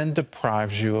that then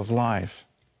deprives you of life,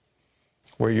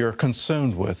 where you're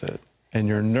consumed with it. and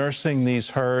you're nursing these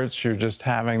hurts. You're just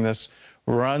having this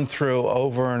run through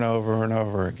over and over and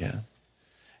over again.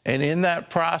 And in that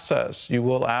process, you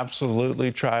will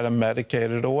absolutely try to medicate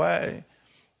it away.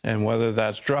 And whether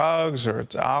that's drugs or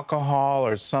it's alcohol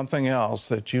or something else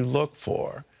that you look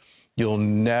for, you'll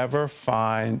never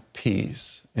find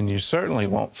peace. And you certainly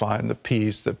won't find the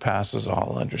peace that passes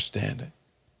all understanding.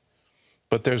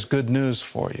 But there's good news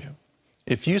for you.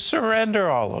 If you surrender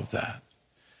all of that,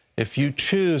 if you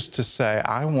choose to say,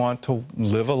 I want to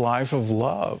live a life of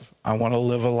love, I want to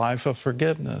live a life of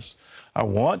forgiveness, I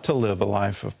want to live a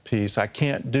life of peace, I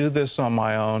can't do this on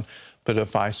my own, but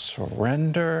if I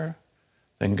surrender,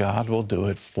 then God will do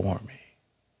it for me.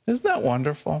 Isn't that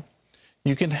wonderful?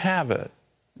 You can have it.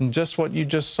 And just what you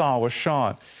just saw with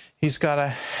Sean, he's got a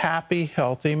happy,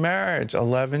 healthy marriage,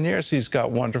 11 years. He's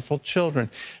got wonderful children.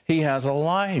 He has a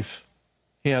life.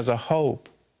 He has a hope.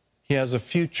 He has a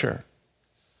future.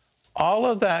 All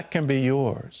of that can be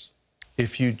yours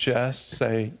if you just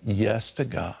say yes to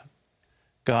God.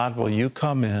 God, will you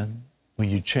come in? Will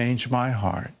you change my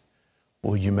heart?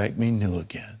 Will you make me new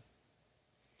again?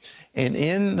 And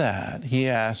in that, he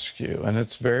asks you, and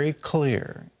it's very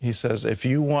clear, he says, if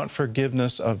you want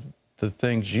forgiveness of the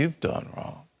things you've done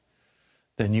wrong,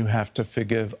 then you have to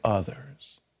forgive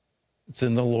others. It's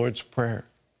in the Lord's Prayer.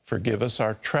 Forgive us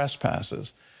our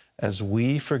trespasses as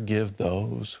we forgive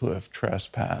those who have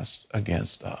trespassed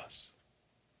against us.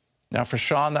 Now, for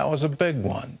Sean, that was a big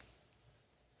one.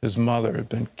 His mother had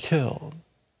been killed.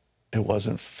 It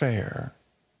wasn't fair.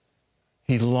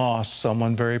 He lost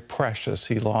someone very precious.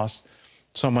 He lost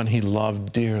someone he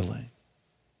loved dearly.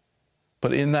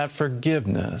 But in that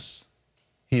forgiveness,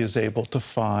 he is able to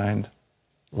find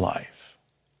life.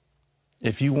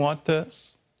 If you want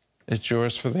this, it's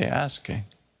yours for the asking.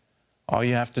 All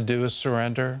you have to do is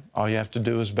surrender. All you have to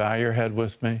do is bow your head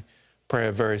with me, pray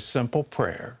a very simple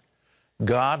prayer.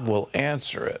 God will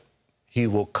answer it. He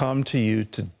will come to you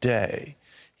today.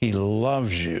 He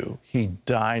loves you. He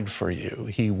died for you.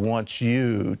 He wants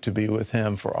you to be with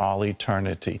him for all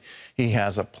eternity. He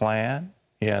has a plan.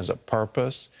 He has a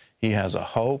purpose. He has a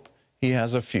hope. He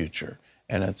has a future.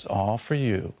 And it's all for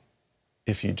you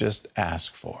if you just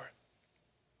ask for it.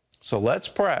 So let's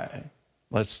pray.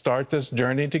 Let's start this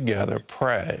journey together.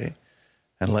 Pray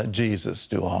and let Jesus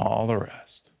do all the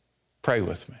rest. Pray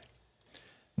with me.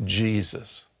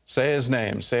 Jesus. Say his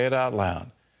name. Say it out loud.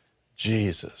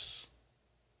 Jesus.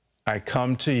 I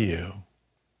come to you,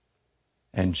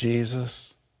 and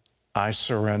Jesus, I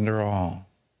surrender all.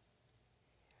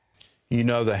 You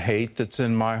know the hate that's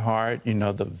in my heart. You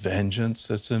know the vengeance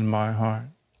that's in my heart.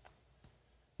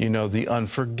 You know the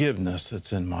unforgiveness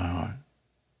that's in my heart.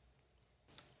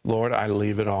 Lord, I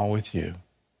leave it all with you.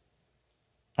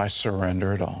 I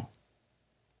surrender it all.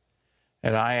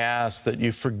 And I ask that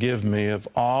you forgive me of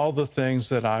all the things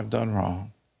that I've done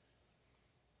wrong.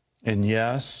 And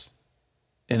yes,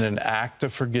 in an act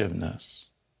of forgiveness,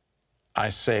 I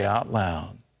say out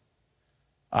loud,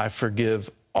 I forgive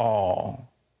all,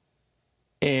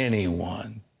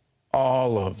 anyone,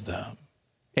 all of them,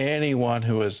 anyone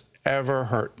who has ever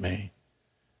hurt me.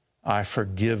 I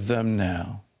forgive them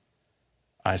now.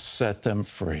 I set them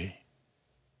free.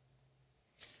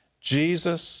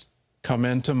 Jesus, come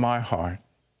into my heart.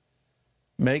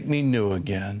 Make me new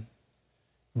again.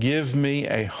 Give me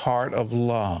a heart of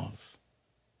love,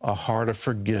 a heart of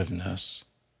forgiveness,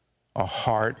 a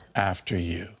heart after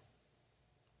you.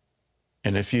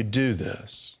 And if you do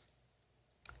this,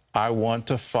 I want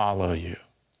to follow you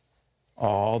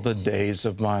all the days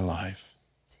of my life.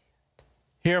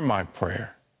 Hear my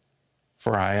prayer,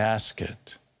 for I ask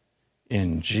it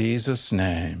in Jesus'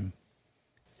 name.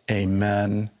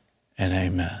 Amen and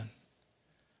amen.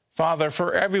 Father,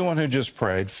 for everyone who just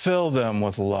prayed, fill them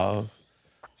with love.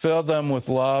 Fill them with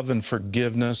love and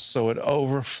forgiveness so it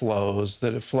overflows,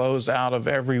 that it flows out of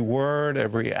every word,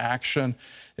 every action.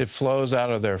 It flows out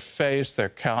of their face, their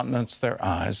countenance, their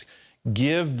eyes.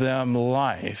 Give them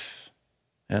life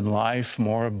and life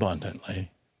more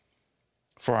abundantly.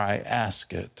 For I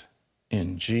ask it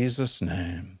in Jesus'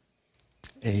 name.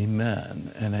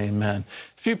 Amen and amen.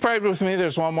 If you prayed with me,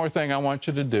 there's one more thing I want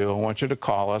you to do. I want you to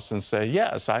call us and say,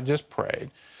 yes, I just prayed.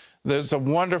 There's a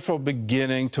wonderful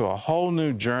beginning to a whole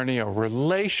new journey, a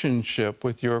relationship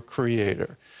with your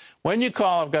Creator. When you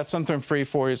call, I've got something free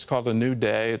for you. It's called A New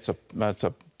Day. It's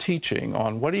a teaching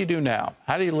on what do you do now?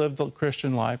 How do you live the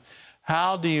Christian life?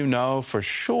 How do you know for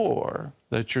sure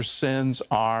that your sins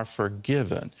are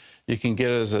forgiven? You can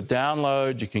get it as a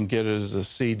download. You can get it as a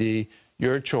CD.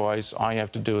 Your choice. All you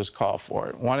have to do is call for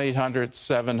it.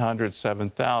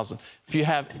 1-800-700-7000. If you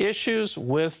have issues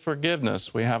with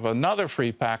forgiveness, we have another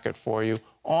free packet for you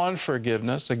on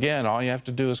forgiveness. Again, all you have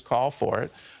to do is call for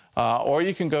it. Or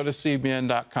you can go to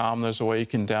cbn.com. There's a way you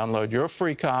can download your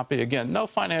free copy. Again, no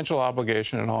financial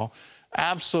obligation at all.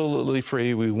 Absolutely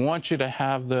free. We want you to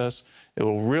have this. It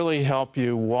will really help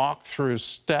you walk through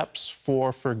steps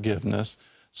for forgiveness.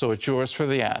 So it's yours for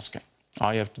the asking.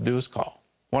 All you have to do is call.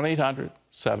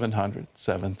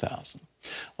 1-800-700-7000.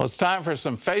 Well, it's time for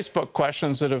some Facebook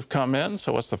questions that have come in.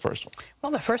 So what's the first one?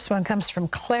 Well, the first one comes from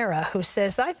Clara, who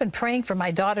says, I've been praying for my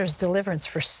daughter's deliverance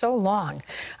for so long.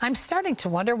 I'm starting to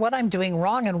wonder what I'm doing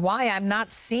wrong and why I'm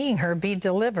not seeing her be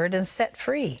delivered and set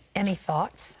free. Any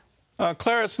thoughts?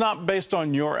 Clara, it's not based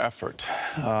on your effort.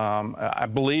 I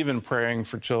believe in praying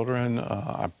for children.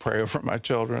 I pray over my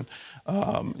children.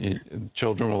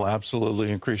 Children will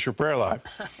absolutely increase your prayer life.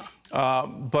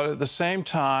 But at the same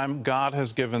time, God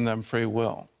has given them free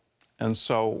will. And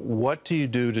so what do you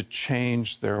do to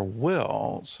change their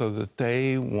will so that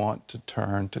they want to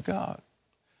turn to God?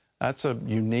 That's a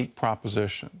unique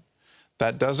proposition.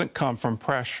 That doesn't come from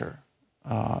pressure.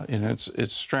 And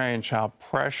it's strange how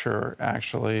pressure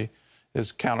actually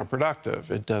is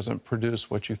counterproductive. It doesn't produce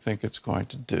what you think it's going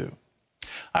to do.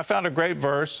 I found a great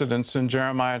verse, and it's in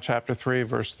Jeremiah chapter 3,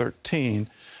 verse 13.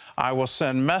 I will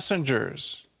send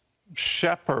messengers,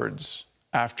 shepherds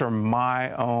after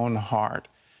my own heart.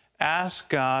 Ask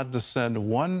God to send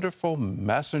wonderful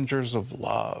messengers of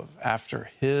love after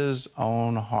his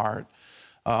own heart.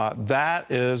 That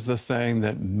is the thing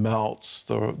that melts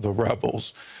the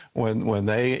rebels when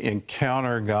they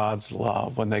encounter God's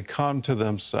love, when they come to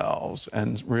themselves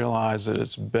and realize that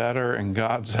it's better in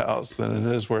God's house than it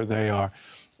is where they are.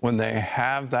 When they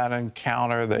have that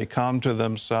encounter, they come to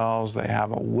themselves, they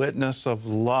have a witness of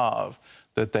love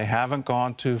that they haven't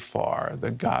gone too far,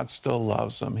 that God still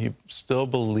loves them, he still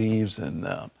believes in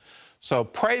them. So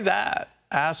pray that,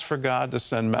 ask for God to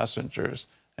send messengers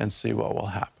and see what will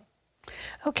happen.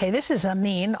 Okay, this is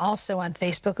Amin, also on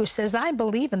Facebook, who says, I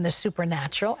believe in the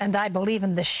supernatural, and I believe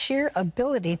in the sheer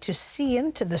ability to see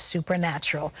into the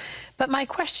supernatural. But my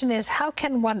question is, how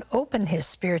can one open his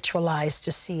spiritual eyes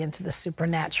to see into the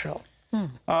supernatural?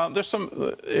 There's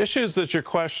some issues that your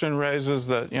question raises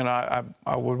that, you know,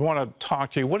 I would want to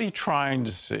talk to you. What are you trying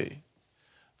to see?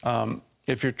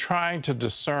 If you're trying to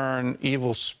discern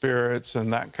evil spirits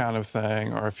and that kind of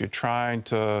thing, or if you're trying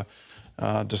to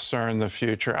discern the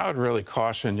future, I would really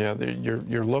caution you that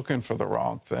you're looking for the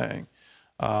wrong thing.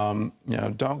 You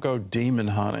know, don't go demon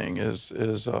hunting is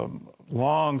a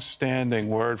long-standing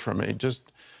word for me.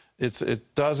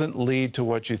 It doesn't lead to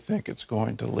what you think it's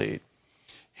going to lead.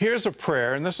 Here's a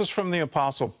prayer, and this is from the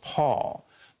Apostle Paul,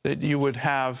 that you would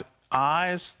have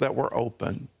eyes that were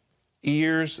open,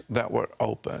 ears that were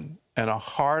open, and a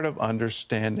heart of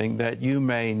understanding, that you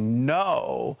may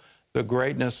know the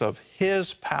greatness of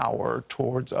his power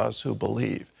towards us who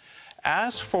believe.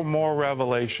 Ask for more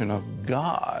revelation of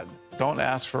God. Don't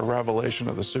ask for revelation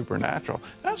of the supernatural.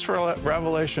 Ask for a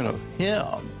revelation of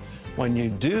him. When you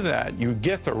do that, you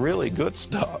get the really good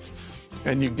stuff,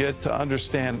 and you get to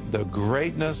understand the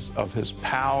greatness of his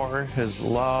power, his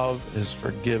love, his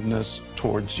forgiveness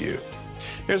towards you.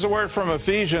 Here's a word from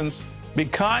Ephesians. Be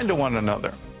kind to one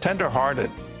another,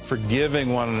 tender-hearted,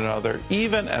 forgiving one another,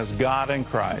 even as God in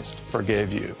Christ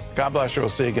forgave you. God bless you. We'll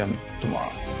see you again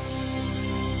tomorrow.